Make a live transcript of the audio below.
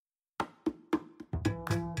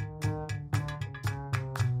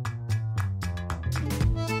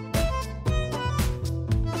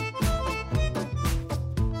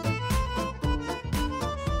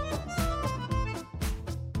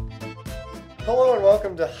Hello and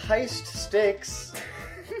welcome to Heist Stakes,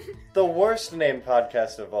 the worst named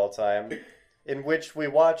podcast of all time, in which we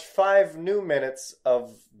watch 5 new minutes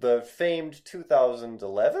of the famed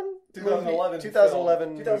 2011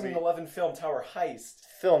 film Tower Heist.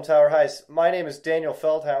 Film Tower Heist. My name is Daniel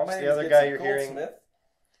Feldhaus. My name the other is guy Gibson you're hearing Goldsmith.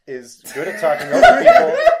 is good at talking over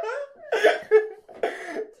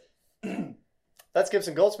people. That's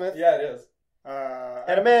Gibson Goldsmith. Yeah, it is.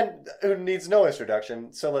 And a man who needs no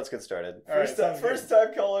introduction, so let's get started. First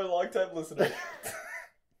time caller, long time listener.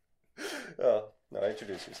 Oh, no,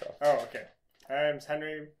 introduce yourself. Oh, okay. I'm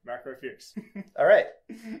Henry Macro Fierce. All right.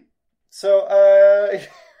 So,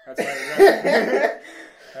 That's my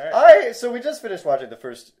All right. So we just finished watching the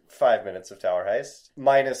first 5 minutes of Tower Heist,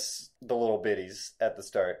 minus the little biddies at the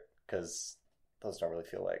start, because those don't really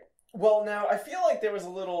feel like. Well, now, I feel like there was a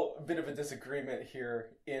little bit of a disagreement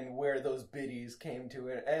here in where those biddies came to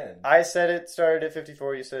an end. I said it started at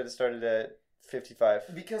 54, you said it started at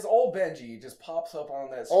 55. Because old Benji just pops up on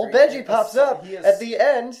that screen. Old Benji pops up at the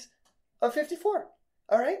end of 54.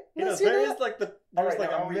 All right? There is like a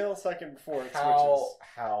millisecond before it switches.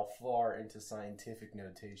 How far into scientific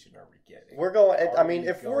notation are we getting? We're going,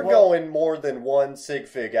 if we're going more than one sig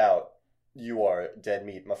fig out, you are dead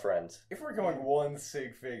meat, my friend. If we're going one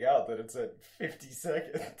sig fig out, then it's at 50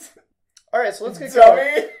 seconds. All right, so let's get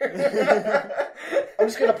going. I'm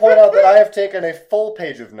just going to point out that I have taken a full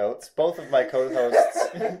page of notes. Both of my co-hosts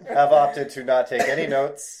have opted to not take any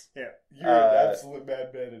notes. Yeah. You're an absolute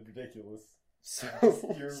madman and ridiculous. So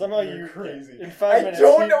You're crazy. In 5 minutes. I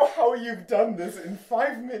don't know how you've done this in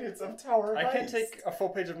 5 minutes of Tower Heist. I can't take a full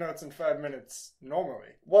page of notes in 5 minutes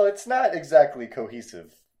normally. Well, it's not exactly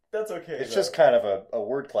cohesive. That's okay. It's just kind of a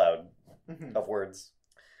word cloud of words.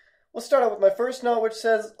 We'll start out with my first note, which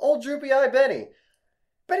says, "Old droopy eye Benny."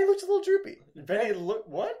 Benny looks a little droopy. Benny,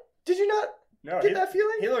 what? Did you not get that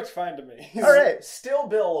feeling? He looks fine to me. All right. Still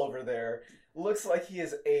Bill over there looks like he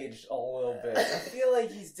has aged a little bit. I feel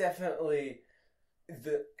like he's definitely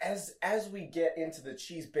as we get into the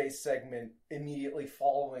cheese-based segment immediately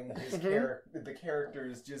following his the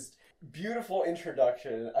character's just beautiful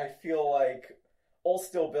introduction. I feel like Old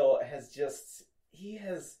Still Bill he's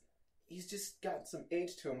just got some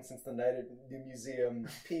age to him since the night at the museum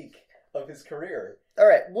peak of his career. All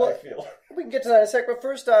right, well, I feel. We can get to that in a sec, but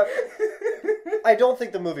first off, I don't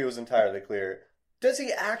think the movie was entirely clear. Does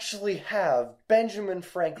he actually have Benjamin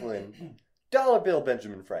Franklin, Dollar Bill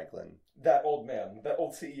Benjamin Franklin? That old man, that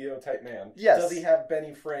old CEO type man. Yes. Does he have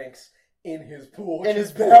Benny Franks in his pool? In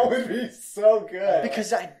his pool. That would be so good.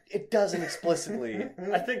 Because it doesn't explicitly.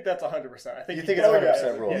 I think that's 100%. I think You think it's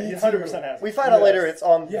 100% rule? Yeah, he 100% has it. We find out later it's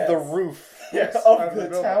on the roof of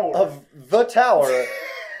the tower. Of the tower.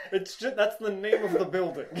 It's just that's the name of the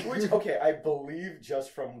building. Which, okay, I believe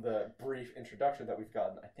just from the brief introduction that we've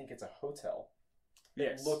gotten, I think it's a hotel.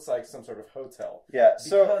 Yes. It looks like some sort of hotel. Yeah,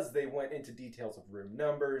 because they went into details of room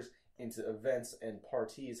numbers, into events and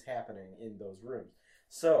parties happening in those rooms.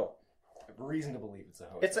 So, reason to believe it's a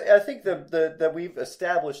hotel. I think that we've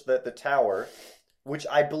established that the tower, which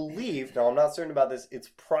I believe, now I'm not certain about this, it's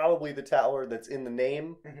probably the tower that's in the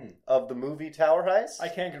name of the movie Tower Heist. I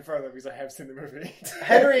can confirm that because I have seen the movie.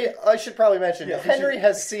 Henry, I should probably mention, Yeah, Henry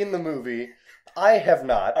has seen the movie. I have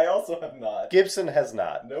not. I also have not. Gibson has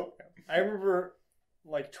not. Nope. I remember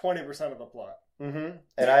like 20% of the plot. Mm-hmm.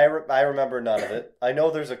 And I remember none of it. I know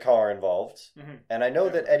there's a car involved. Mm-hmm. And I know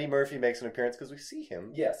that Eddie Murphy makes an appearance because we see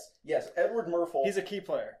him. Yes, Edward Murphy. He's a key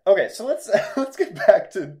player. Okay, so let's get back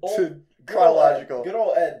to chronological. Good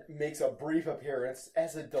old Ed makes a brief appearance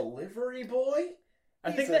as a delivery boy.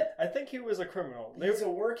 I think he was a criminal. He's a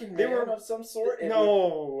working man of some sort.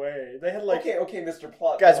 No way. They had like okay, Mr.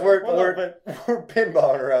 Plot. Guys, we're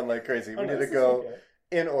pinballing around like crazy. We need to go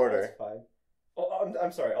in order. That's fine. Oh,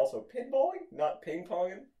 I'm sorry. Also, pinballing, not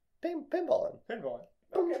ping-ponging. Pinballing.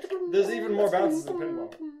 Okay. There's even more bounces in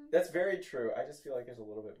pinball. That's very true. I just feel like there's a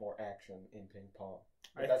little bit more action in ping pong.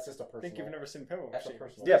 But that's just a personal. I think you've never seen pinball. That's a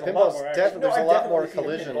personal. Yeah, pinball's definitely. There's a lot more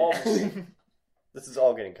collision. This is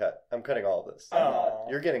all getting cut. I'm cutting all of this.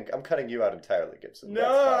 I'm cutting you out entirely, Gibson.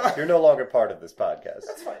 No, you're no longer part of this podcast.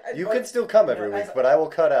 That's fine. You can still come every week, but I will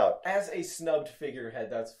cut out. As a snubbed figurehead,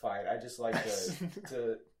 that's fine. I just like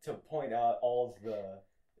to point out all of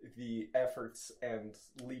the efforts and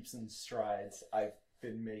leaps and strides I've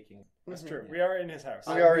been making. That's true. We are in his house.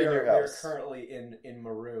 We are in your house. We're currently in my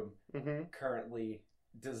room. Mm-hmm. Currently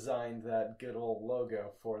designed that good old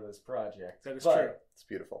logo for this project. That is true. It's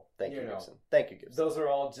beautiful. Thank you, Gibson. Thank you, Gibson. Those are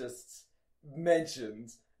all just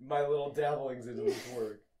mentions, my little dabblings into this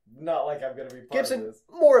work. Not like I'm going to be part Gibson, of this.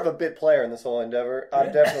 More of a bit player in this whole endeavor.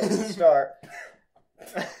 I'm definitely the star.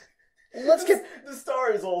 let's get... The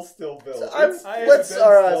star is all still built. That's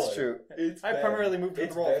true. I primarily moved to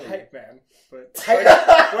the role of hype man, but Hype- when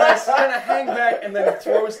I kind of hang back and then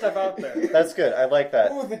throw stuff out there. That's good. I like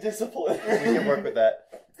that. Ooh, the discipline. We can work with that.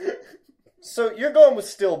 So you're going with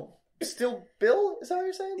still Bill? Is that what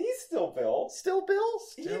you're saying? He's still Bill. Still Bill?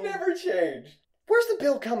 He never changed. Where's the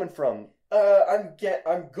Bill coming from?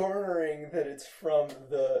 I'm garnering that it's from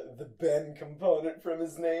the Ben component from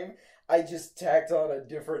his name. I just tacked on a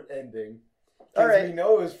different ending. All right. We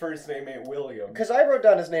know his first name ain't William. Because I wrote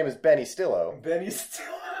down his name as Benny Stillo. Benny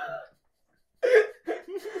Stillo.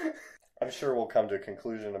 I'm sure we'll come to a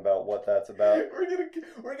conclusion about what that's about.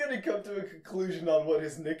 We're gonna come to a conclusion on what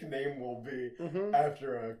his nickname will be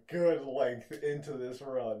after a good length into this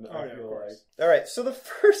run. I feel like. All right, so the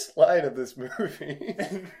first line of this movie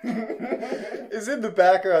is in the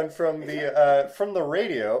background from the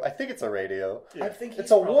radio. I think it's a radio. Yeah. I think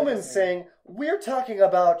it's a woman saying, "We're talking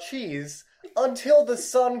about cheese until the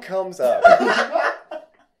sun comes up."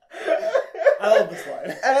 I love this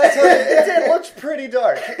line. And I tell you, it looked pretty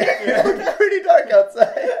dark. It looked pretty dark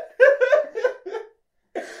outside.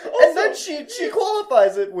 And then she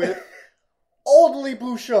qualifies it with only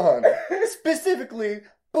Bouchon. Specifically,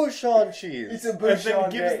 Bouchon cheese. It's a Bouchon and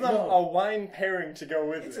then gives day. them a wine pairing to go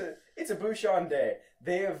with it. It's a Bouchon day.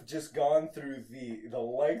 They have just gone through the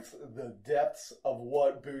length, the depths of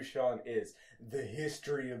what Bouchon is. The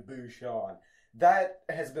history of Bouchon. That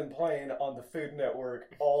has been playing on the Food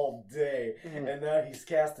Network all day, and now he's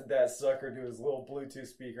casted that sucker to his little Bluetooth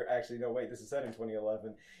speaker. Actually, no, wait, this is set in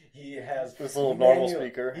 2011. He has this little normal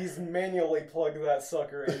speaker. He's manually plugged that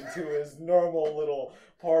sucker into his normal little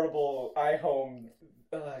portable iHome.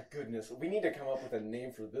 Goodness, we need to come up with a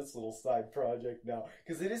name for this little side project now,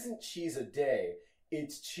 because it isn't cheese a day;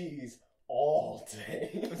 it's cheese all day.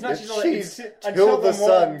 It's not cheese till the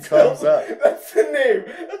sun comes up. That's the name.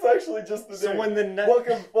 That's actually just the name. So when the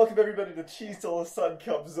welcome everybody to Cheese Till the Sun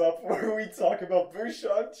Comes Up, where we talk about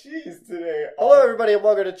Bouchon cheese today. Hello everybody and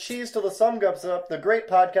welcome to Cheese Till the Sun Comes Up, the great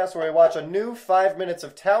podcast where we watch a new 5 minutes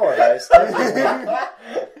of Tower Heist.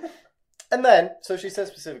 And then, so she says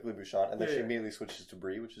specifically Bouchon, and then she immediately switches to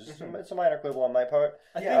Brie, which is it's a minor quibble on my part.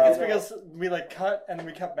 I think it's because we cut and then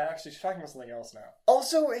we cut back, so she's talking about something else now.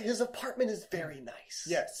 Also, his apartment is very nice.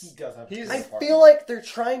 Yes. He does have I feel like they're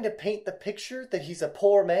trying to paint the picture that he's a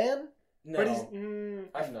poor man. No, but he's,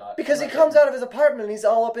 I'm not. Because he comes out of his apartment and he's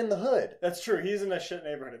all up in the hood. That's true. He's in a shit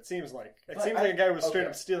neighborhood, it seems like. It seems like a guy was straight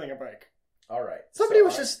up stealing a bike. All right. Somebody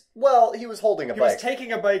was he was holding a bike. He was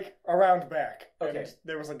taking a bike around back, and Okay.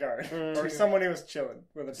 there was a guard. Or someone who was chilling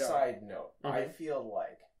with a dog. Side note, I feel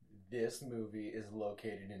like this movie is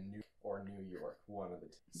located in New York, one of the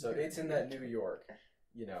two. So it's in that New York,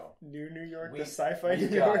 New York, the sci-fi New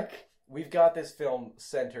York. We've got this film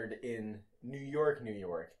centered in New York,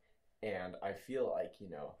 and I feel like,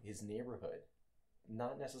 his neighborhood,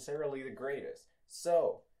 not necessarily the greatest.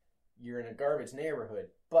 So, you're in a garbage neighborhood,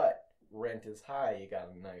 but rent is high, you got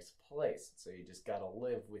a nice place, so you just gotta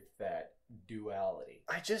live with that duality.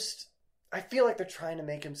 I feel like they're trying to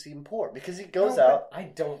make him seem poor because he goes out. I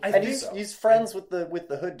don't. And he's friends with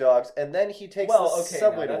the hood dogs, and then he takes the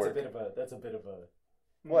subway to work. That's a bit of a.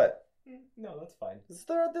 What? No, that's fine.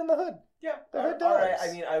 They're in the hood. Yeah, the hood all right. dogs.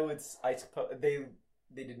 I mean, I suppose they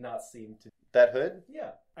did not seem to. That hood?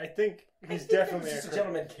 Yeah, I think he's definitely just a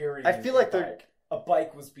gentleman carrying. I feel like a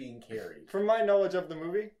bike was being carried. From my knowledge of the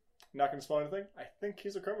movie, not going to spoil anything, I think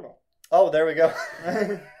he's a criminal. Oh, there we go.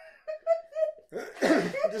 I'm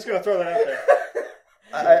just going to throw that out there.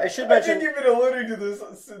 I should mention. I think you've been alluding to this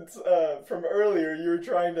since from earlier. You were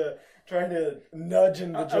trying to nudge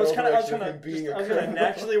in the general direction of him being a criminal. I was going to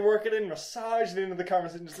naturally work it in, massage it into the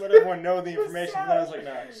conversation, just let everyone know the information. And then I was like,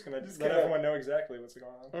 nah, I'm just going to let everyone know exactly what's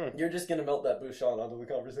going on. You're just going to melt that Bouchon onto the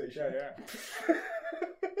conversation. Yeah.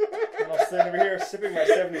 And I'll stand over here sipping my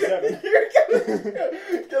 77. You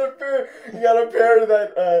gotta pair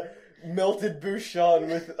that melted Bouchon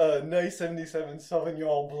with a nice 77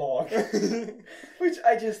 Sauvignon Blanc. Which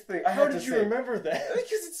I just think... How did you remember that?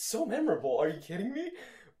 Because it's so memorable. Are you kidding me?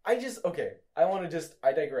 I digress.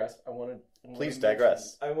 Please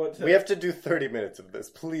digress. We have to do 30 minutes of this.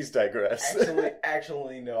 Please digress.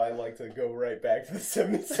 Actually, no. I like to go right back to the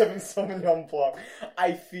 77 Sauvignon Blanc.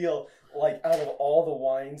 I feel like out of all the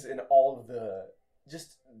wines and all of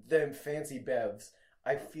them fancy bevs,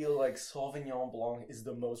 I feel like Sauvignon Blanc is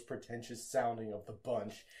the most pretentious sounding of the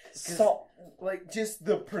bunch. Just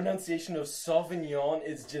the pronunciation of Sauvignon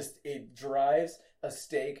is it drives a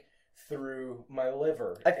stake through my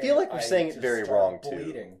liver. I feel like we're saying it very wrong,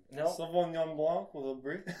 bleeding. too. No? Sauvignon Blanc with a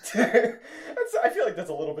brie? I feel like that's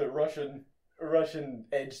a little bit Russian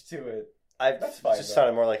edge to it. That's fine, just though.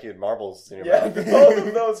 sounded more like you had marbles in your Yeah, mouth. both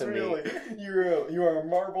of those To me. really. You are a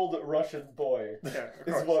marbled Russian boy. Yeah, of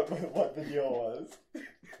Is course. what the deal was.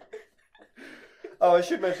 Oh, I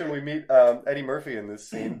should mention we meet Eddie Murphy in this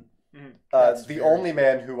scene. That's The very only true.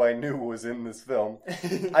 man who I knew was in this film.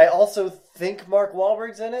 I also think Mark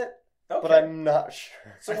Wahlberg's in it, Okay. but I'm not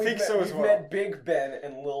sure. So I we've think met, so as we've well. met Big Ben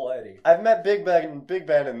and Lil Eddie. I've met Big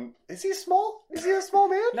Ben, and is he small? Is he a small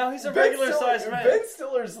man? No, he's a Ben regular Stiller- sized man. Ben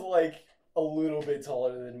Stiller's like a little bit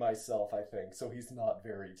taller than myself, I think, so he's not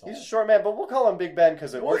very tall. He's a short man, but we'll call him Big Ben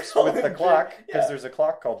because it We'll works call with him the Big- clock, because yeah. there's a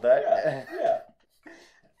clock called that. Yeah.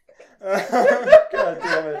 God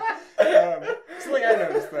damn it. Something I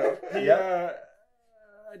noticed though. He, Yeah.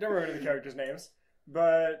 I don't remember the characters' names,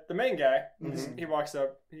 but the main guy, Mhm. he walks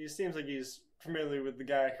up. He seems like he's familiar with the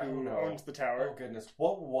guy Oh, who no. owns the tower. Oh goodness,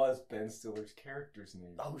 what was Ben Stiller's character's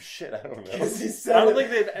name? Oh shit, I don't know. Because he said I don't it- think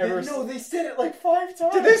they've ever. No, they said it like 5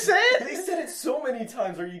 times. Did they say it? They said it so many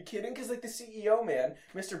times. Are you kidding? Because like the CEO man,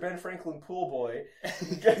 Mr. Ben Franklin Poolboy,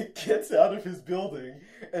 gets out of his building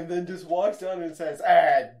and then just walks down and says,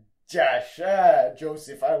 Josh,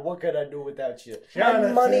 Joseph, what can I do without you?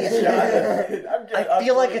 Jonathan. My money. Jonathan. I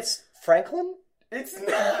feel like it's Franklin? It's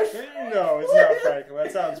not. No, it's not Franklin.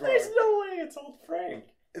 That sounds wrong. There's no way it's old Frank.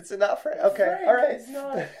 It's not Frank. Okay, Frank alright. is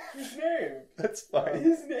not his name. That's fine.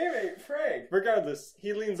 His name ain't Frank. Regardless,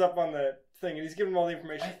 he leans up on the thing and he's giving him all the I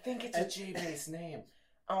information. think it's a J-based name.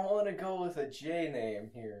 I want to go with a J name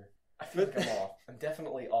here. I think I'm off. I'm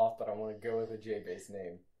definitely off, but I want to go with a J-based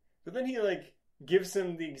name. But then he gives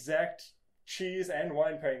him the exact cheese and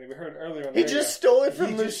wine pairing that we heard earlier on the He radio. just stole it from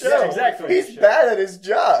He the just- show. yeah, exactly. He's bad at his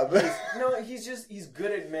job. No, he's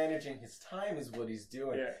good at managing his time is what he's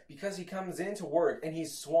doing. Yeah. Because he comes into work and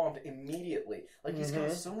he's swamped immediately. Like he's got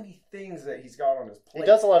Mhm. so many things that he's got on his plate. He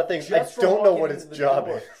does a lot of things. Just I from don't know walking what his into the job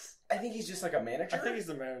door. is. I think he's just like a manager. I think he's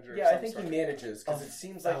the manager. Yeah, of I some think he sort. manages because Oh, it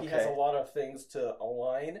seems like he has a okay. lot of things to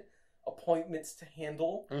align, appointments to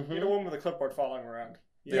handle. Mhm. You're the one with a clipboard following around.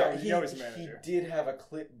 Yeah, you know he's a manager. He did have a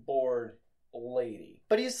clipboard lady.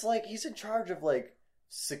 But he's in charge of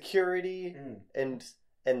security and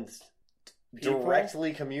People?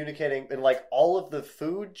 directly communicating and all of the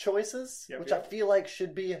food choices, Yep, which yep. I feel like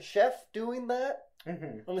should be a chef doing that.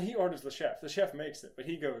 Mm-hmm. Only he orders the chef. The chef makes it, but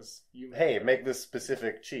he goes, "You make Hey, it." make this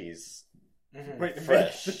specific cheese. Mm-hmm. Wait,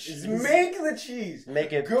 fresh. make the cheese. Make the cheese.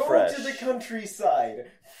 Make it Go fresh. to the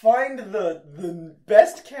countryside. Find the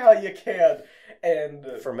best cow you can, and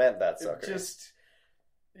Ferment that sucker. just.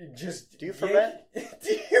 Do you ferment? Do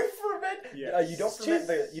you ferment? Yes. You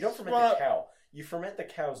don't ferment Well- the cow. You ferment the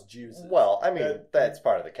cow's juices. Well, I mean, that's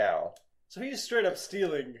part of the cow. So he's straight up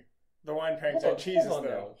stealing the wine pairings hold and on, cheeses, hold on though.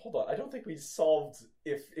 now. Hold on. I don't think we solved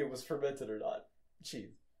if it was fermented or not.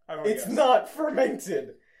 Cheese. I don't It's guess. not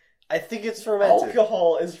fermented. I think it's fermented.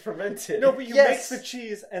 Alcohol is fermented. No, but you Yes. make the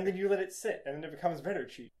cheese and then you let it sit, and then it becomes better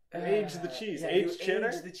cheese. You age the cheese. Yeah, Aged you cheddar?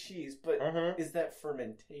 age the cheese, but Mhm. is that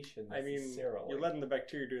fermentation? I mean, necessarily? you're letting the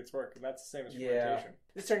bacteria do its work, and that's the same as Yeah. fermentation.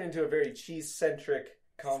 This turned into a very cheese-centric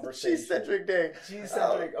conversation. Cheese-centric day.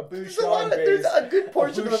 Cheese-centric, a There's a good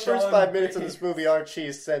portion of the first 5 minutes of this movie are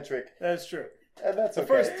cheese-centric. That's true. And that's The okay.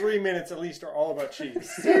 first 3 minutes, at least, are all about cheese.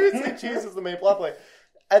 Seriously, cheese is the main plot point.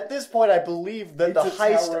 At this point, I believe that It's the a tower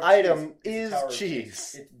heist of item cheese. It's a is tower of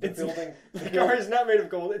cheese. The building. The car is not made of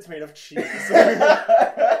gold; it's made of cheese.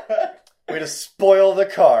 Way to spoil the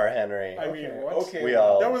car, Henry. I mean, what? Okay. We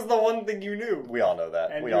all- That was the one thing you knew. We all know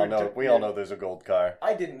that. And We you all were know. t- We all yeah. know there's a gold car.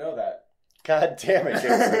 I didn't know that. God damn it,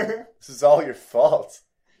 Gibson! This is all your fault.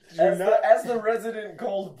 Did you not- As the resident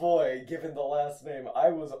gold boy, given the last name, I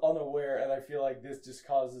was unaware, and I feel like this just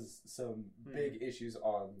causes some big issues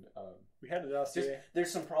on. We had a dossier.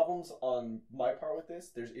 There's some problems on my part with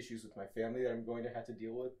this. There's issues with my family that I'm going to have to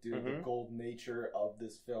deal with due to the Mhm. gold nature of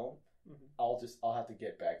this film. Mhm. I'll have to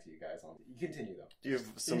get back to you guys on. You continue though. Do you have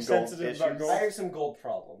some You gold sensitive issues? about gold? I have some gold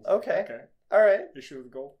problems. Okay. Okay. All right. Issue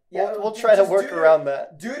with gold. We'll try to just work due around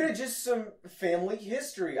that. Due to just some family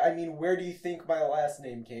history. I mean, where do you think my last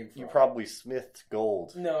name came from? You probably smithed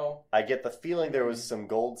gold. No. I get the feeling there was some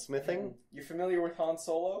goldsmithing. You familiar with Han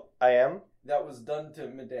Solo? I am. That was done to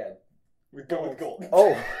my dad. With Go gold. with gold.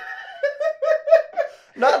 Oh.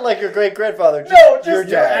 Not like your great grandfather. No, just your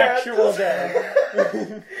dad. Actual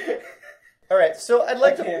dad. All right, so I'd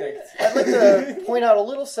like panicked. to point out a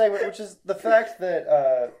little segment, which is the fact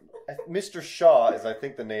that Mr. Shaw is, I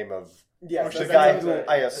think, the name of Yes, the that's guy the- who that's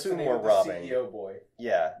I the assume name we're of the robbing. CEO boy,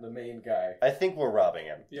 Yeah, the main guy. I think we're robbing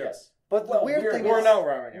him. Yes, But Well, the weird we're thing We're is, not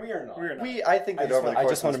robbing him. We are not. We're not. I think that over the course I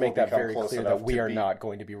just want of to this make that we'll very become clear close that enough we to are be- not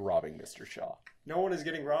going to be robbing Mr. Shaw. No one is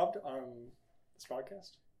getting robbed on this podcast.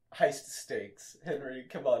 Heist stakes, Henry.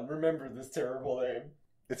 Come on, remember this terrible name.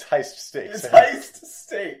 It's heist stakes. It's heist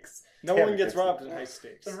stakes. No Damn one it, gets Gibson. robbed in heist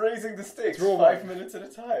stakes. They're raising the stakes Rule 5 one. minutes at a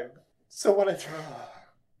time. So what I...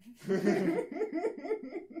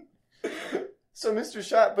 So Mr.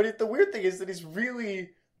 Shaw, but the weird thing is that he's really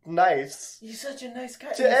nice He's such a nice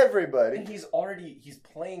guy. to everybody. And he's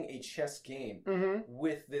playing a chess game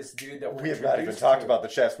with this dude that We have not even talked about the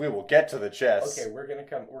chess. We will get to the chess. Okay, we're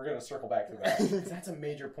gonna circle back to that. 'Cause that's a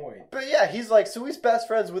major point. But yeah, he's like, so he's best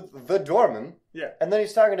friends with the doorman. Yeah. And then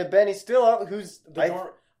he's talking to Benny Stillo, who's...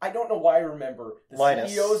 I don't know why I remember. The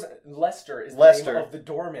Linus. CEO's Lester is the Lester. name of the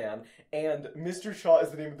doorman, and Mr. Shaw is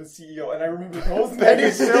the name of the CEO, and I remember those Benny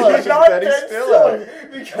names. Stiller, But not Benny Ben Stiller.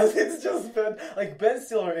 because it's just Ben. Like, Ben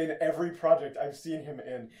Stiller in every project I've seen him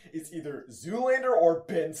in, it's either Zoolander or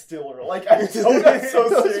Ben Stiller. Like, I don't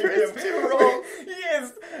associate him. It's too wrong. He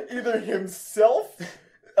is either himself...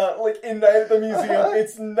 like in Night at the Museum,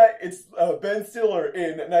 it's Ben Stiller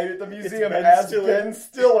in Night at the Museum Ben as Stiller. Ben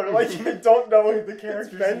Stiller. Like, I don't know the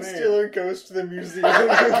character's Ben name. Stiller goes to the museum.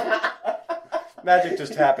 Magic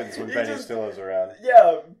just happens when He Benny just- Stillo's around.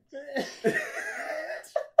 Yeah.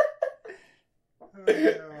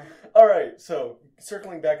 All right. So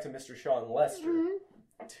circling back to Mr. Shaw and Lester,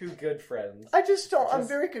 two good friends. I just don't... I'm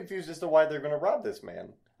very confused as to why they're going to rob this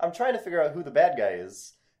man. I'm trying to figure out who the bad guy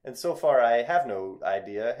is. And so far, I have no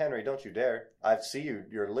idea. Henry, don't you dare. I see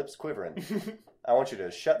your lips quivering. I want you to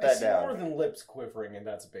shut I that see down. more than lips quivering, and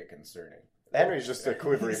that's a bit concerning. Henry's just a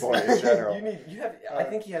quivery boy in general. I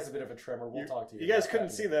think he has a bit of a tremor. We'll talk to you. You guys about couldn't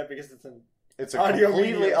that. see that because it's an It's a audio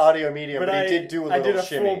completely medium. audio medium, but he did do a little I did a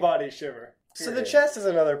shimmy. full body shiver. So the chess is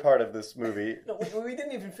another part of this movie. No, we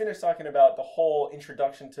didn't even finish talking about the whole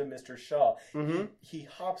introduction to Mr. Shaw. Mhm. He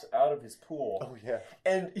hops out of his pool, Oh, yeah.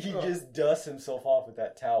 and he just dusts himself off with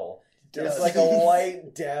that towel. It's Does. like a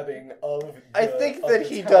light dabbing of I think that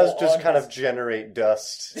he does just kind of generate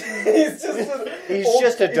dust. He's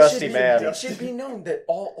Just a dusty man. It should be known that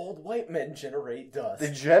all old white men generate dust.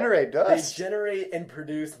 They generate dust. They generate and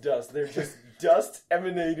produce dust. They're just dust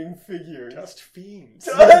emanating figures. Dust fiends.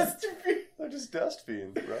 Dust fiends. They're just dust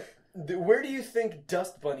fiends, bro. Where do you think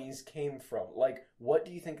dust bunnies came from? Like, what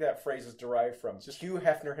do you think that phrase is derived from? Just Hugh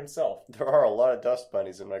Hefner himself. There are a lot of dust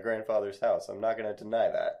bunnies in my grandfather's house. I'm not going to deny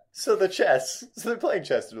that. So the chess. So they're playing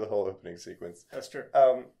chess through the whole opening sequence. That's true.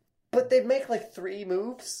 But they make like 3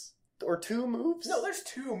 moves? Or 2 moves? No, there's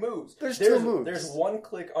 2 moves. There's 2 moves. There's 1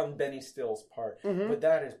 click on Benny Still's part, Mhm. but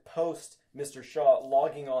that is post Mr. Shaw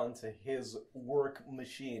logging on to his work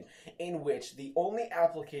machine, in which the only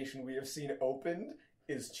application we have seen opened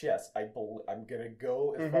is chess. I'm gonna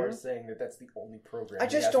go as far as saying that that's the only program. I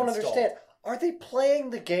he just has don't installed. understand. Are they playing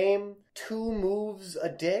the game 2 moves a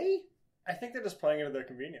day? I think they're just playing it at their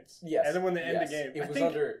convenience. Yes, And then when they end the yes. game,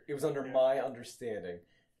 It was under my understanding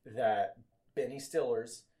that Benny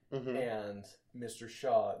Stillers Mm-hmm. and Mr.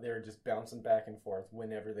 Shaw, they were just bouncing back and forth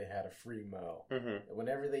whenever they had a free mo. Mm-hmm.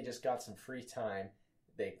 Whenever they just got some free time,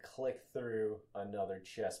 they click through another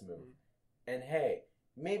chess move. And hey,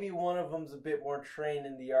 maybe one of them's a bit more trained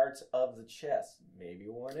in the arts of the chess. Maybe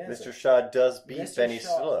one isn't. Mr. Shaw does beat Mr. Benny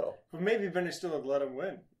Shaw. Stillo. But maybe Benny Stiller would let him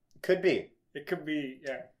win. Could be. It could be,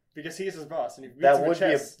 yeah. Because he's his boss and he beats That him would at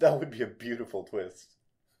be chess. that would be a beautiful twist.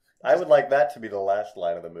 I would like that to be the last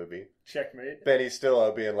line of the movie. Checkmate. Benny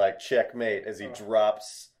Stillo being like, checkmate, as he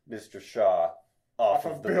drops Mr. Shaw off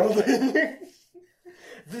of the building.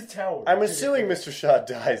 The tower. I'm assuming Mr. Shaw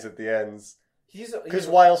dies at the ends. Because He's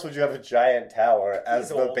why else would you have a giant tower as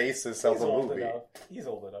He's the old. basis of He's the old movie? enough. He's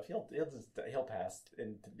old enough. He'll pass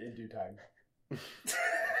in due time.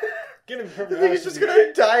 Get him I perfect. think he's just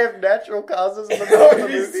gonna die of natural causes in the That middle of would the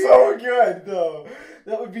be movie. so good, though.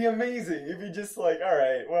 That would be amazing if he just like, all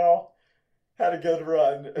right, well, had a good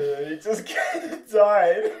run, and then he just kind of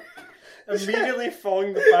died. Immediately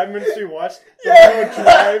following the 5 minutes we watched, Yeah. the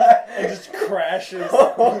drive and just crashes.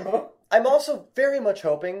 I'm also very much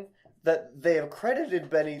hoping that they have credited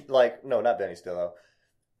Benny, not Benny Stillo,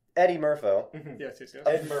 Eddie Murphy, Yes.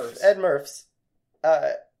 Ed Murphs. Ed Murphs.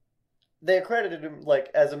 They accredited him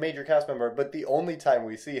as a major cast member, but the only time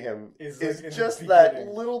we see him Is, is like, in the just that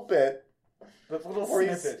beginning. little bit That little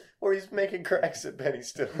where snippet. he's making cracks at Benny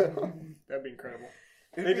Stillo. That'd be incredible.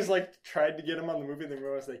 They just tried to get him on the movie and then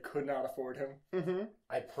realized they could not afford him. Mm-hmm.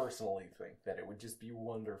 I personally think that it would just be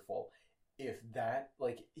wonderful if that,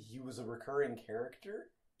 he was a recurring character,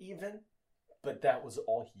 even, but that was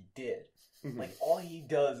all he did. Mhm. All he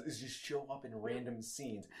does is just show up in random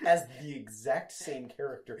scenes as the exact same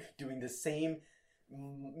character, doing the same,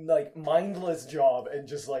 mindless job and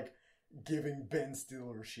just, giving Ben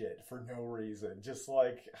Stiller shit for no reason. Just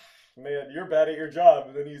man, you're bad at your job.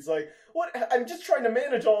 And then he's like, what? I'm just trying to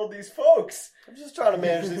manage all of these folks. I'm just trying to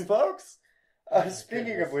manage these folks.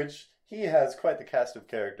 Speaking of which, he has quite the cast of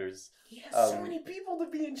characters. He has so many people to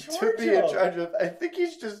be in charge of. I think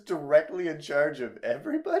he's just directly in charge of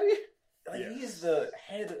everybody. Like, he's the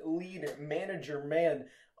head lead manager man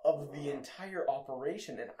of the entire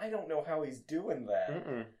operation, and I don't know how he's doing that.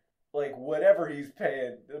 Mm-mm. Like, whatever he's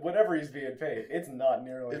being paid, it's not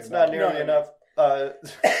nearly enough. It's not nearly enough.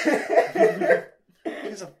 He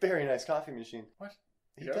has a very nice coffee machine. What?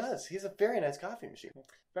 He does. He has a very nice coffee machine.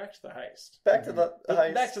 Back to the heist. Back to the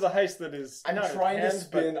heist. Back to the heist that is. I'm not trying to at hand,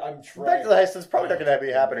 spin. but- I'm trying. Back to the heist is probably not going to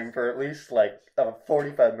be happening for at least like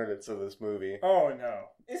 45 minutes of this movie. Oh no!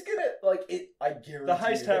 It's gonna like it. I guarantee The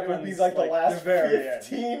heist that it'll be happens, like the like, last the very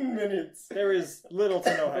 15 minutes. There is little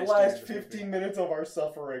to no heist. The last in this movie. 15 minutes of our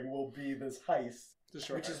suffering will be this heist, It's a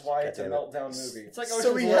short which is heist. why it's a Goddamn it. meltdown movie. It's like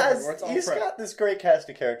So Ocean's 11, where it's all he's prep. got this great cast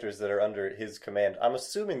of characters that are under his command. I'm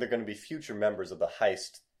assuming they're going to be future members of the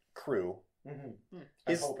heist crew. Mm-hmm. I'm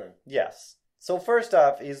He's- hoping. Yes. So first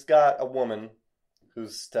off, he's got a woman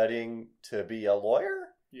who's studying to be a lawyer?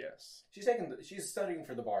 Yes. She's studying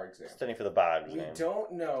for the bar exam. Studying for the bar We exam.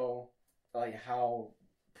 don't know like how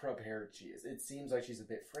prepared she is. It seems like she's a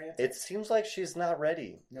bit frantic. It seems like she's not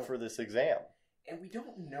ready Nope. for this exam. And we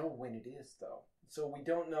don't know when it is though. So we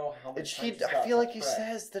don't know how much And time she's I got feel to like he prep.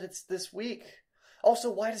 says that it's this week.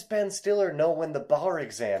 Also, why does Ben Stiller know when the bar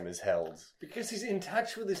exam is held? Because he's in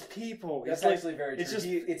touch with his people. That's It's like- actually very true. it's just-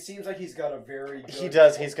 It seems like he's got a very good He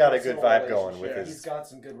does. He's got a good personal vibe going with relationship. his He's got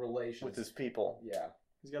some good relations. with his people. Yeah.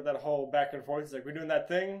 He's got that whole back and forth. He's like, we're doing that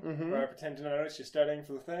thing Mhm. where I pretend to not notice you're studying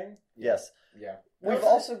for the thing. Yes. Yeah. We've It was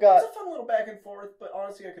also It got was a fun little back and forth, but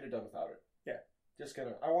honestly, I could have done without it. Yeah. Just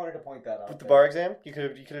gonna. I wanted to point that out. with the there. bar exam. You could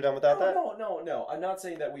have done without that. No. I'm not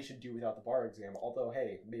saying that we should do without the bar exam. Although,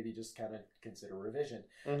 hey, maybe just kind of consider revision.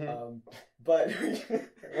 Mhm. But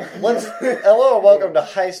Hello and welcome to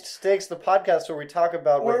Heist Stakes, the podcast where we talk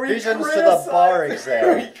about Where we revisions to the bar We exam.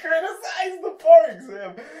 criticize the bar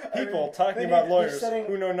exam. People they talking need- about they're lawyers setting-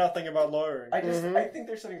 who know nothing about lawyering. I Mhm. think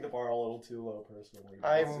they're setting the bar a little too low, personally.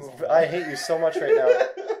 I hate you so much right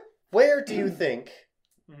now. Where do you think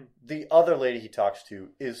the other lady he talks to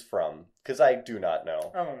is from? Because I do not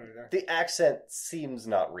know. I don't know either. The accent seems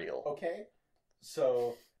not real. Okay,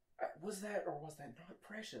 so was that or was that not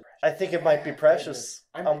Precious? I think it might be Precious.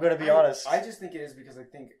 I'm going to be honest. I just think it is because I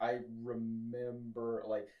think I remember,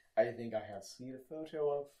 like, I think I have seen a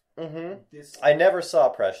photo of Mm-hmm. this. I never saw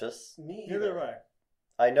Precious. Me Neither either. have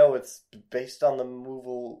I know it's based on the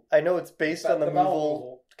movie. I know it's based on the The movie.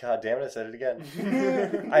 Bowel. God damn it! I said it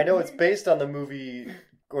again. I. I know it's based on the movie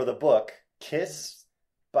or the book Kiss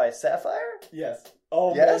by Sapphire. Yes.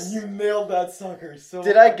 Oh Yes? man, you nailed that sucker so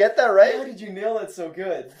Did I much. get that How right? did you nail it so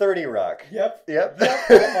good? 30 Rock. Yep. Yep.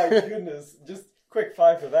 Oh my goodness. Just quick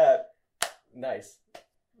 5 for that. Nice.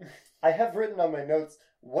 I have written on my notes,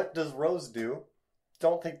 what does Rose do?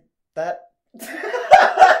 Don't think that.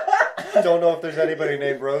 Don't know if there's anybody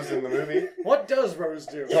named Rose in the movie. What does Rose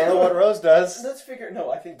do? Don't know what Rose does. Let's figure.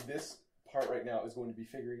 No, I think this part right now is going to be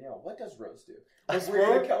figuring out what does Rose do. Was We're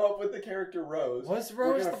going Rose- to come up with the character Rose. Was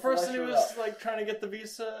We're Rose gonna the person flesh who her was out. like trying to get the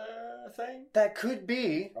visa thing? That could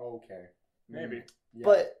be, Okay. Maybe. Yeah.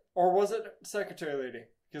 but Or was it Secretary Lady?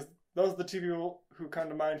 Because those are the two people who come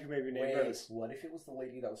to mind who may be named wait, Rose. what if it was the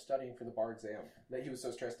lady that was studying for the bar exam that he was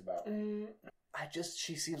so stressed about?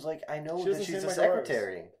 she seems like I know She that doesn't she's seem a like a Rose.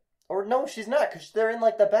 secretary. Or no, she's not, because they're in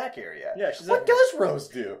like the back area. Yeah, she's What like, does Rose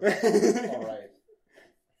do? All right.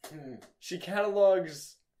 She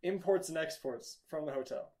catalogs imports and exports from the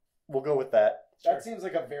hotel. We'll go with that. Sure. That seems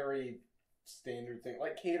like a very standard thing,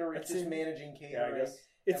 like catering, It just seemed- managing Yeah, I catering. guess.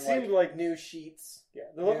 It and, seemed like new sheets. yeah,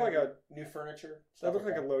 they look new- like a new furniture. they stuff look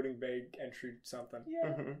like a that. loading bay entry something. Yeah.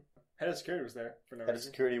 Mhm. Head of security was there for no Head of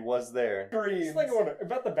reason. security was there. Just think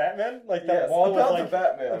about the Batman, like that Yes, wall about of like the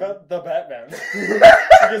Batman. about the Batman,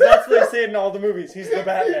 because that's what they say in all the movies. He's the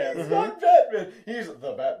Batman. He's not Batman. He's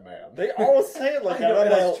the Batman. They always say it like I that. know,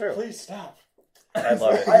 and that's I- true. Please stop. I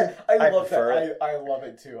love it. I I love prefer that. I love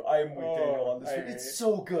it too. I'm with Daniel on this one. I- It's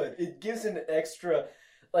so good. It gives an extra,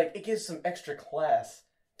 like, it gives some extra class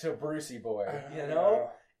to Brucey boy. You know,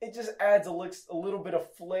 it just adds a little bit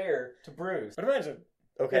of flair to Bruce. But imagine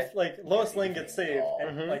Okay. if like Lois Lane gets saved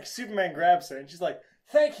and Mhm. like Superman grabs her and she's like,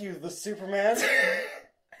 "Thank you, the Superman."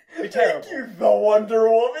 Be terrible. Thank you, the Wonder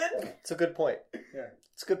Woman. It's a good point. Yeah.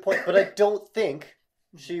 It's a good point. But I don't think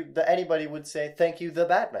anybody would say, thank you, the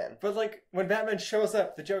Batman. But like when Batman shows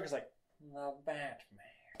up, the joke is like, "The Batman."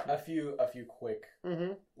 A few quick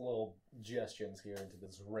Mm-hmm. little gestions here into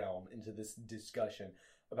this realm, into this discussion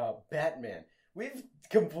about Batman. We've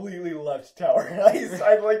completely left Tower Heist,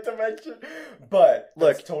 I'd like to mention, but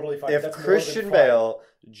Look, that's totally fine. If That's more Christian than fine. Bale,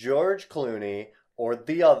 George Clooney, or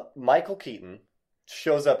the Michael Keaton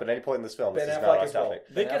shows up at any point in this film. Ben This is Affleck not off as well. topic.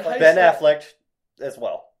 They could heist Ben that- Affleck as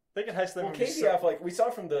well. They can heist that Well, movie. Casey Affleck, we saw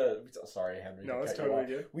from the... Sorry, Henry. No, to it's cut you totally off.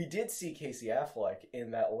 good. We did see Casey Affleck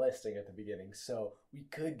in that listing at the beginning, so we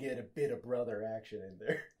could get a bit of brother action in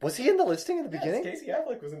there. Was he in the listing in the beginning? Yes, Casey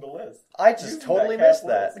Affleck was in the list. I He was just in totally that cast missed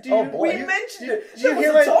that. list. Oh you- boy. We mentioned it. Did you That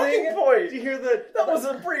hear was a my talking thing? point. Did you hear that? That was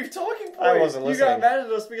a brief talking point. I wasn't You listening. got mad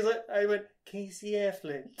at us because I went, Casey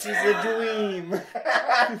Affleck, he's a dream.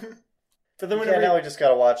 But then Yeah, whenever now we just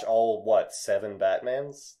gotta watch all, 7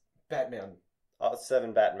 Batmans? Batman.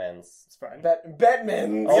 7 Batmans. it's fine.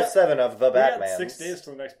 Batman. All 7 of the We got Batmans. 6 days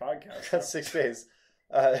till the next podcast. Got 6 days.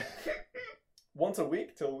 Once a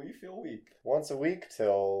week till we feel weak. Once a week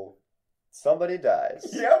till somebody dies.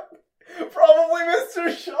 Yep. Probably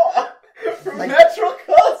Mr. Shaw from I- Natural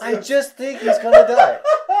Causes. I just think he's gonna die.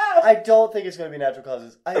 I don't think it's gonna be natural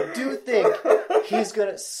causes. I do think he's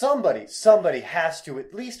gonna... Somebody has to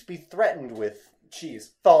at least be threatened with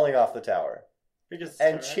cheese. falling off the tower. Because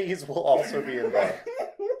And cheese will also be involved.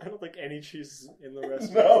 I don't think any cheese is in the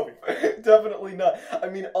rest No, of the movie. definitely not. I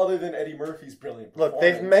mean, other than Eddie Murphy's brilliant Look,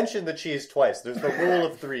 they've performance. mentioned the cheese twice. There's the rule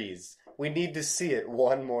of 3s. We need to see it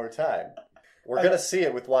one more time. We're gonna see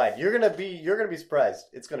it with wine. You're gonna be surprised.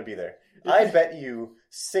 It's gonna be there. I bet you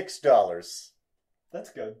 $6. That's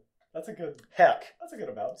good. That's a good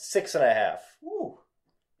amount. 6.5. Ooh.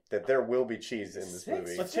 That there will be cheese in this Six?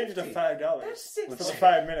 movie. Let's change it to $50. $5 That's for the $6.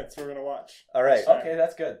 5 minutes we're gonna watch. All right. Okay,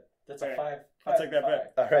 that's good. That's a Okay. 5. I'll take that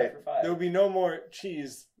bet. All right. For 5. There will be no more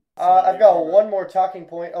cheese. I've got one more talking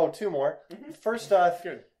point. Oh, 2 more. Mhm. First off,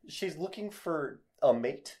 Good. she's looking for a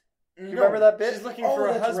mate. You No, remember that bit? She's looking for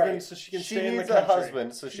a that's husband right. so she can She stay in the needs country. a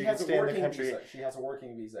husband so she can has a stay in the working country. visa. She has a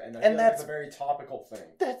working visa, and I And feel like it's that's- a very topical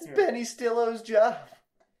thing. That's Yeah. Benny Stillo's job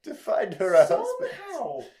to find her a husband.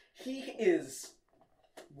 Somehow, he is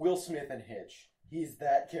Will Smith and Hitch. He's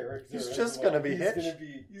that character. He's as just well. gonna be Hitch.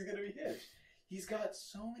 He's gonna be Hitch. He's got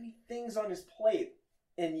so many things on his plate,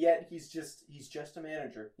 and yet he's just a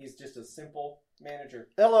manager. He's just a simple manager.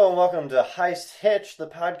 Hello and welcome to Heist Hitch, the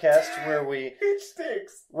podcast where we Hitch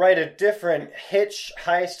stinks. write a different Hitch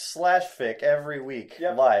heist / fic every week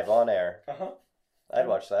Yep. live on air. Uh-huh. I'd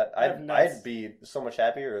watch that. I have nuts. I'd be so much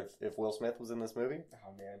happier if Will Smith was in this movie.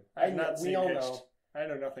 Oh man, I've not we seen all Hitched. know. I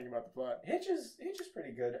know nothing about the plot. Hitch is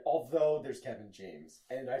pretty good, although there's Kevin James,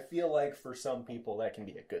 and I feel like for some people that can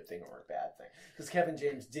be a good thing or a bad thing, because Kevin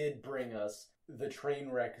James did bring us the train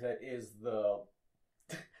wreck that is the.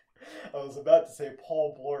 I was about to say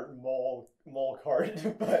Paul Blart Mall Cart,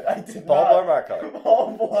 but I did Paul not. Blart Mall Cop.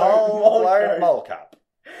 Paul Blart Paul Blart Cart. Mall Cop.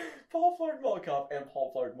 Paul Blart Mall Cop and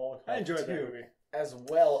Paul Blart Mall Cop. I enjoyed that too, movie. as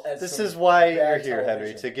well as This some is why bad you're here, Henry,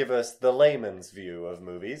 television. to give us the layman's view of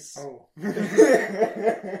movies. Oh.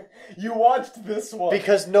 You watched this one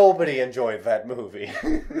Because nobody enjoyed that movie.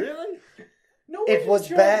 Really? No, It was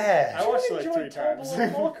bad. I watched it like enjoyed 3 Paul times.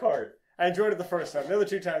 Blart Mall Cart. I enjoyed it the first time. The other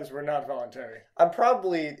 2 times were not voluntary. I'm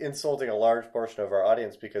probably insulting a large portion of our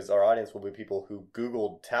audience because our audience will be people who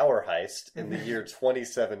Googled Tower Heist in the year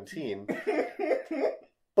 2017.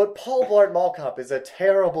 But Paul Blart Mall Cop is a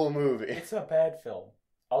terrible movie. It's a bad film.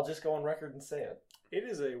 I'll just go on record and say it. It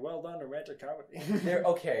is a well-done romantic comedy.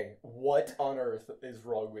 Okay, what on earth is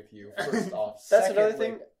wrong with you? First off, That's another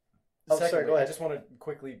thing. Oh, sorry, Secondly, go ahead. I just want to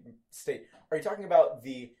quickly state: are you talking about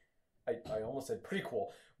the? I almost said prequel,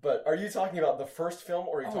 but are you talking about the first film,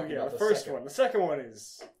 or are you Oh talking yeah, about the the first second? one. The second one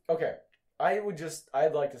is... Okay, I'd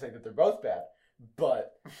like to say that they're both bad,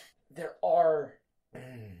 but there are.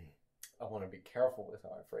 I want to be careful with how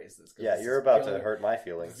I phrase this. 'cause Yeah, this you're is about gonna- to hurt my This is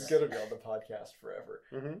feelings. going to be on the podcast forever.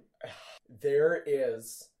 Mm-hmm. There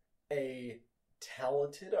is a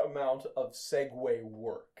talented amount of segue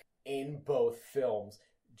work in both films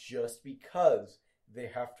just because they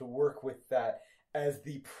have to work with that as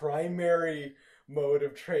the primary mode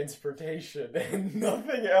of transportation and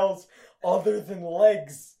nothing else other than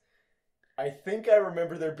legs. I think I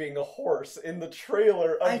remember there being a horse in the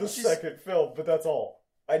trailer of the second film, but that's all.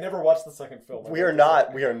 I never watched the second film. We are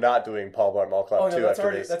not doing Paul Blart Mall Cop Oh no, 2 that's after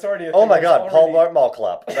already this. that's already. A Oh thing. my That's god, Paul already- Blart Mall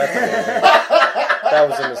Cop. That's amazing. That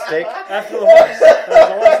was a mistake. After the horse. There was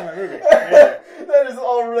a horse in that movie. Yeah. That is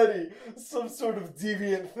already some sort of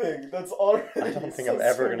deviant thing. That's already. I don't think I'm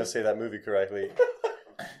ever going to say that movie correctly.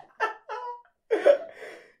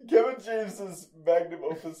 Kevin James's magnum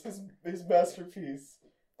opus, his masterpiece,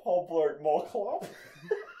 Paul Blart Mall Cop.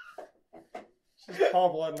 It's just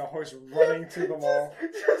Paul Blart and a horse running through the mall.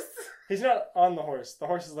 He's not on the horse. The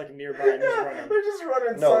horse is like nearby and he's running. They're just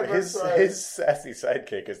running No, side by side. his sassy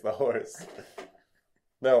sidekick is the horse.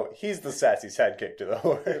 No, he's the sassy sidekick to the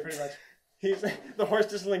horse. Yeah, pretty much. The horse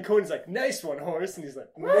just like Cody's like, nice one, horse, and he's like,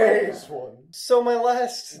 Nice one. So my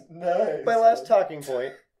last Nice. talking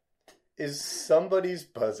point is somebody's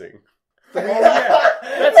buzzing. oh yeah,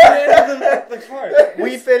 that's the end of the card.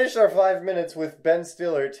 We finished our 5 minutes with Ben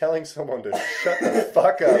Stiller telling someone to shut the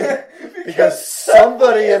fuck up because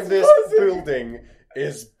somebody in this building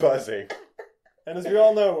is buzzing. And as we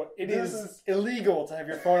all know, it is illegal to have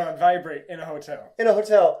your phone on vibrate in a hotel. In a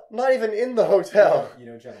hotel, not even in the hotel,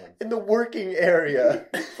 Gentlemen. in the working area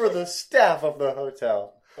for the staff of the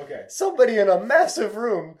hotel. Okay. Somebody in a massive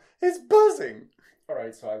room is buzzing. All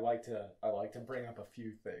right. So I like to bring up a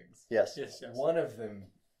few things. Yes. One of them.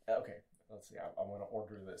 Okay. Let's see. I want to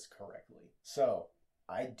order this correctly. So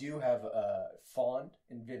I do have a fond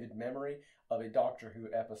and vivid memory of a Doctor Who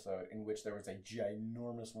episode in which there was a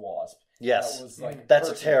ginormous wasp. Yes. That was like That's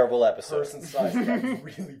a terrible episode. Person size. That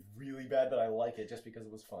was really, really bad, but I like it just because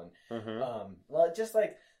it was fun. Mm-hmm. Just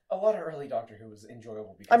like a lot of early Doctor Who was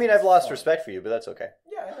enjoyable. Because I mean, I've lost respect for you, but that's okay.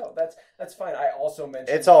 Yeah, I know. That's fine. I also mentioned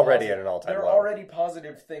it's already at an all-time there low. are already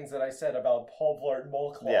positive things that I said about Paul Blart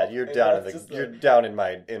Mole Claw. Yeah, you're down in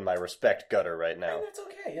my respect gutter right now. And that's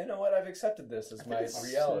okay. You know what? I've accepted this as my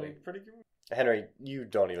reality. Pretty good. Henry, you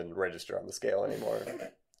don't even register on the scale anymore.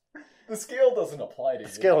 The scale doesn't apply to you.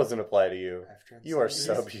 The scale doesn't apply to you. You are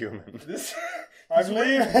subhuman. I'm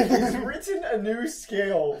leaving. He's written a new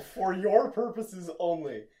scale for your purposes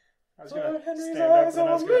only. I was gonna Henry's stand up eyes and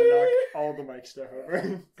I was on gonna me. knock all the mic stuff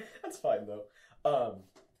over. That's fine though.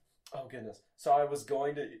 Oh goodness. So I was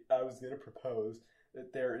gonna propose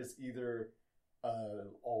that there is either a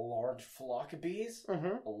large flock of bees,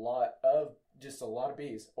 Mm-hmm. a lot of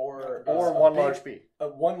bees, or one large bee.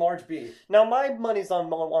 One large bee. Now my money's on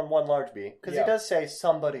one large bee because Yeah. he does say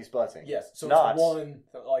somebody's buzzing. Yes. So Not it's one.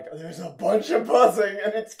 Like there's a bunch of buzzing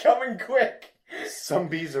and it's coming quick. some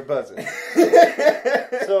bees are buzzing.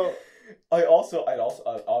 So I'd also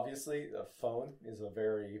obviously a phone is a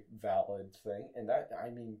very valid thing, and that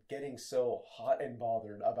getting so hot and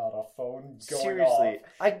bothered about a phone going seriously, off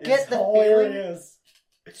I get is the feeling. hilarious.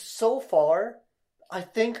 So far, I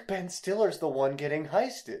think Ben Stiller's the one getting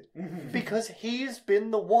heisted because he's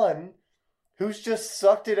been the one who's just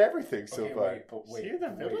sucked at everything so far. Is he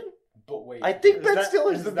the villain? But wait. I think Is Ben that-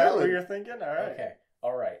 Stiller's the Is that what villain. you're thinking? All right. Okay.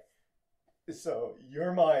 All right. So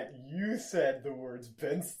your mind, you said the words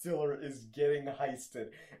 "Ben Stiller is getting heisted,"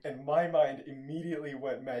 and my mind immediately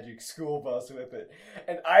went Magic School Bus with it,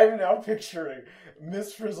 and I'm now picturing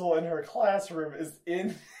Miss Frizzle in her classroom is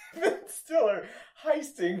in Ben Stiller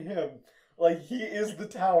heisting him like he is the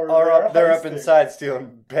tower. They're up inside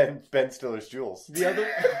stealing Ben Stiller's jewels. The other,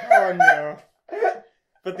 oh no.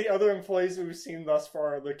 But the other employees we've seen thus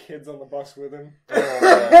far are the kids on the bus with him.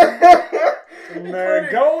 And they're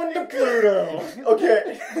going to Pluto.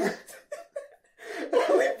 Okay.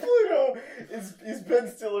 Only Pluto is Ben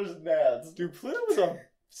Stiller's nads. Dude, Pluto was a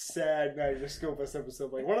sad Magic School Bus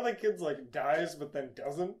episode. Like, one of the kids, like, dies, but then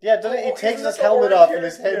doesn't. Yeah, doesn't he takes isn't his that the helmet orange off and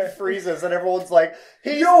his hair? head Yeah. freezes and everyone's like,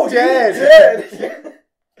 he's He's dead! dead!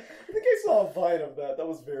 I think I saw a Vine of that. That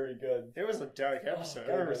was very good. It was a dark episode.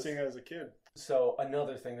 I remember goodness. seeing it as a kid. So,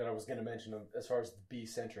 another thing that I was going to mention as far as the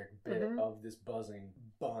bee-centric bit Mhm. of this buzzing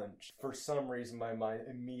bunch, for some reason my mind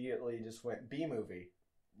immediately just went B-movie.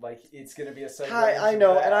 Like, it's going to be a segue Hi, into I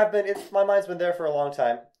know, that. and my mind's been there for a long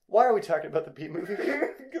time. Why are we talking about the B movie?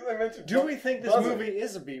 Because I mentioned Do we think this buzzing. movie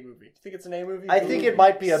is a B movie? Do you think it's an A movie? I B think movie? it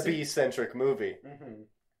might be a B-centric movie. Mm-hmm.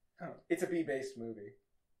 Oh. It's a bee-based movie.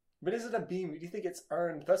 But is it a B movie? Do you think it's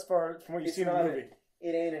earned thus far from what you've It's seen in the not movie?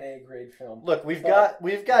 It ain't an A-grade film. Look, we've But got the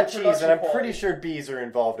cheese, production and I'm quality- pretty sure bees are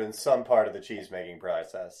involved in some part of the cheese making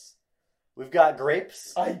process. We've got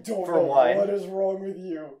grapes. I don't For know wine. what is wrong with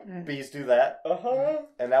you. Bees do that. Uh-huh.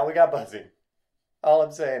 And now we got buzzing. All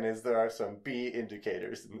I'm saying is there are some bee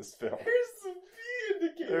indicators in this film. There's some bee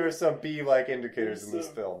indicators. There are some bee-like indicators in this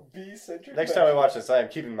Some film. Bee-centric Next time I watch this, I am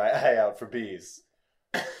keeping my eye out for bees.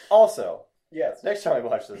 Also, Yes. next time I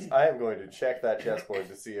watch this, I am going to check that chessboard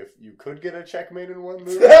to see if you could get a checkmate in one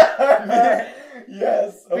move.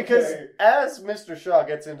 Yes. Okay. Because as Mr. Shaw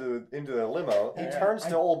gets into the limo, he turns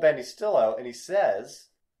to old Benny Stillo and he says,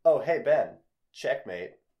 "Oh, hey Ben,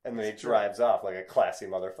 checkmate." And then he drives off like a classy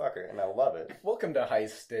motherfucker, and I love it. Welcome to High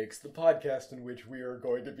Stakes, the podcast in which we are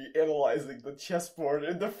going to be analyzing the chessboard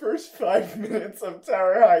in the first 5 minutes of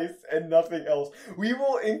Tower Heist and nothing else. We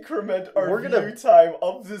will increment our view time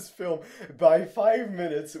of this film by 5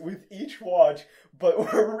 minutes with each watch, but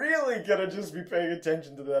we're really gonna just be paying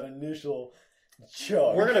attention to that initial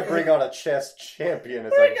chunk. We're gonna bring on a chess champion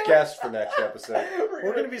as a guest for next episode.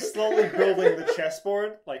 We're going to be slowly building the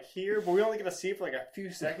chessboard, like here, but we only get to see it for like a few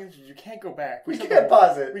seconds. You can't go back. We can't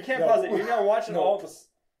pause it. We can't pause it. You're going to watch it all this.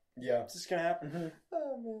 Yeah. It's just gonna happen. Mm-hmm.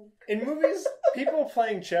 Oh, man. In movies, people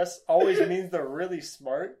playing chess always means they're really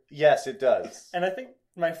smart. Yes, it does. And I think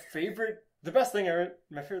my favorite thing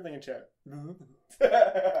in chess.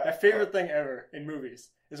 My favorite thing ever in movies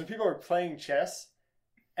is when people are playing chess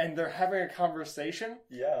and they're having a conversation.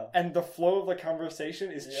 Yeah. And the flow of the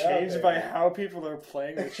conversation is Yeah, changed baby. by how people are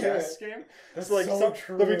playing the chess game. That's So, like, so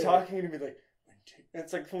true. they'll be talking and be like,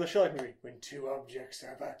 it's like from the Sherlock movie, when two objects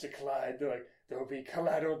are about to collide, they're like, there will be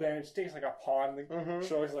collateral damage. It takes like a pawn. The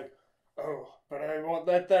Sherlock's like, oh, but I won't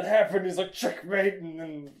let that happen. He's like, checkmate, and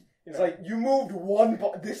then It's like, you moved one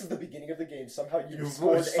pawn. This is the beginning of the game. Somehow you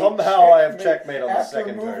scored somehow I have checkmate on the after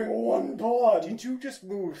second moving turn. one pawn. did you just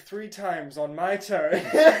move 3 times on my turn?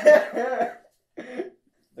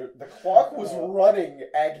 The clock was running,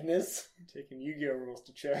 Agnes. Taking Yu-Gi-Oh rules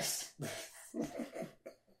to chess.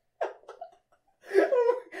 I'm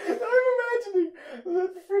imagining the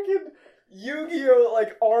freaking Yu-Gi-Oh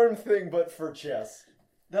like arm thing, but for chess.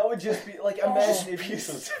 That would just be like, imagine if you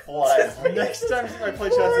Pieces flying. Next time I play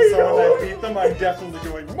chess with someone and I beat them, I'm definitely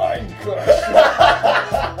going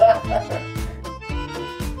Minecraft.